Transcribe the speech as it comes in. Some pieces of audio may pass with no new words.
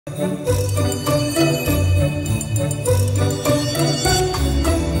In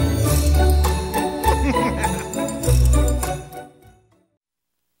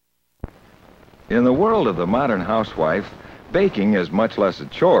the world of the modern housewife, baking is much less a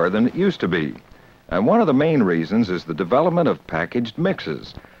chore than it used to be. And one of the main reasons is the development of packaged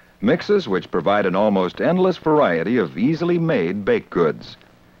mixes. Mixes which provide an almost endless variety of easily made baked goods.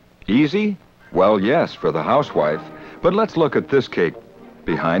 Easy? Well, yes, for the housewife. But let's look at this cake.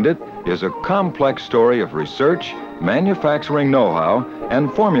 Behind it is a complex story of research, manufacturing know-how,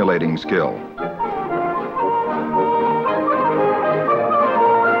 and formulating skill.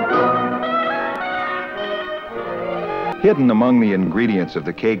 Hidden among the ingredients of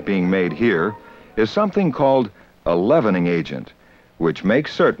the cake being made here is something called a leavening agent, which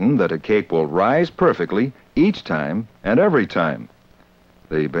makes certain that a cake will rise perfectly each time and every time.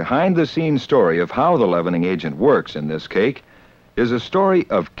 The behind-the-scenes story of how the leavening agent works in this cake is a story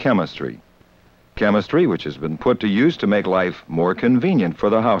of chemistry. Chemistry which has been put to use to make life more convenient for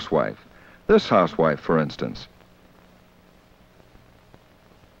the housewife. This housewife, for instance.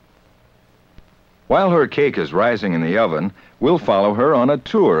 While her cake is rising in the oven, we'll follow her on a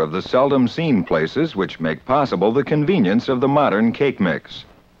tour of the seldom seen places which make possible the convenience of the modern cake mix.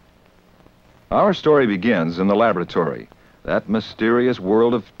 Our story begins in the laboratory, that mysterious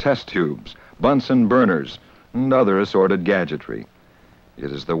world of test tubes, Bunsen burners, and other assorted gadgetry.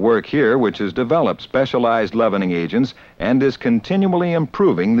 It is the work here which has developed specialized leavening agents and is continually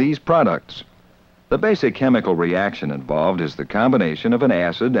improving these products. The basic chemical reaction involved is the combination of an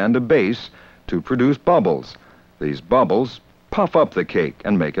acid and a base to produce bubbles. These bubbles puff up the cake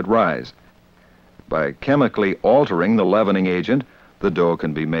and make it rise. By chemically altering the leavening agent, the dough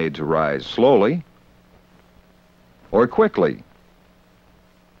can be made to rise slowly or quickly,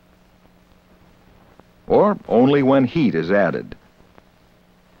 or only when heat is added.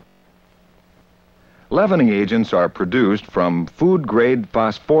 Leavening agents are produced from food-grade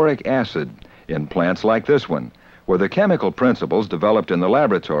phosphoric acid in plants like this one, where the chemical principles developed in the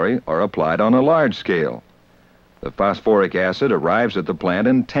laboratory are applied on a large scale. The phosphoric acid arrives at the plant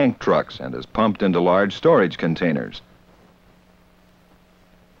in tank trucks and is pumped into large storage containers.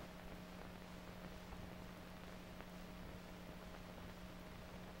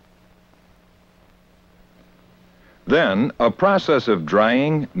 Then, a process of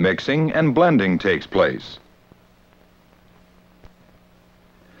drying, mixing, and blending takes place.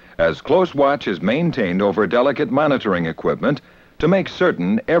 As close watch is maintained over delicate monitoring equipment to make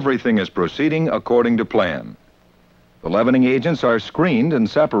certain everything is proceeding according to plan. The leavening agents are screened and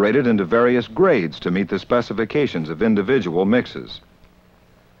separated into various grades to meet the specifications of individual mixes.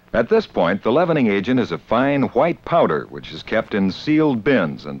 At this point, the leavening agent is a fine white powder which is kept in sealed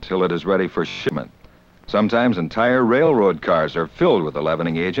bins until it is ready for shipment. Sometimes entire railroad cars are filled with the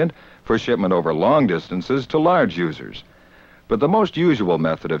leavening agent for shipment over long distances to large users. But the most usual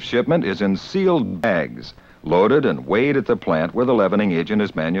method of shipment is in sealed bags, loaded and weighed at the plant where the leavening agent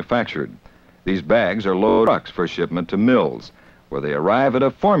is manufactured. These bags are loaded trucks for shipment to mills, where they arrive at a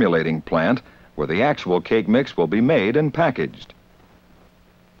formulating plant where the actual cake mix will be made and packaged.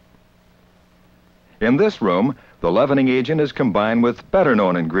 In this room, the leavening agent is combined with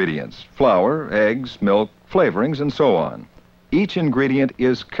better-known ingredients, flour, eggs, milk, flavorings, and so on. Each ingredient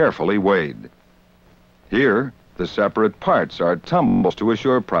is carefully weighed. Here, the separate parts are tumbled to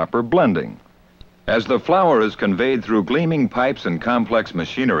assure proper blending. As the flour is conveyed through gleaming pipes and complex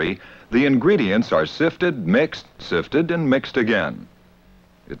machinery, the ingredients are sifted, and mixed again.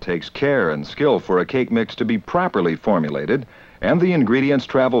 It takes care and skill for a cake mix to be properly formulated, and the ingredients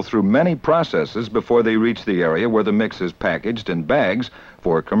travel through many processes before they reach the area where the mix is packaged in bags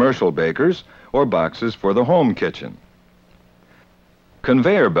for commercial bakers or boxes for the home kitchen.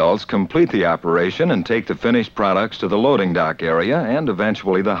 Conveyor belts complete the operation and take the finished products to the loading dock area and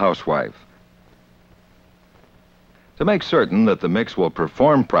eventually the housewife. To make certain that the mix will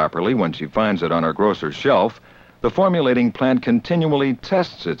perform properly when she finds it on her grocer's shelf, the formulating plant continually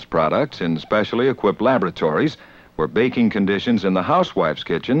tests its products in specially equipped laboratories where baking conditions in the housewife's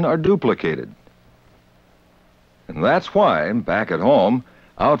kitchen are duplicated. And that's why, back at home,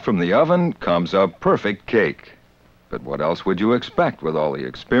 out from the oven comes a perfect cake. But what else would you expect with all the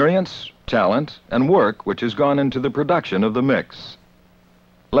experience, talent, and work which has gone into the production of the mix?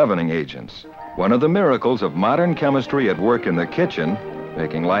 Leavening agents, one of the miracles of modern chemistry at work in the kitchen,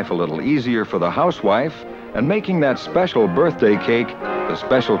 making life a little easier for the housewife and making that special birthday cake the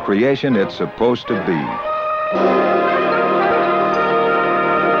special creation it's supposed to be.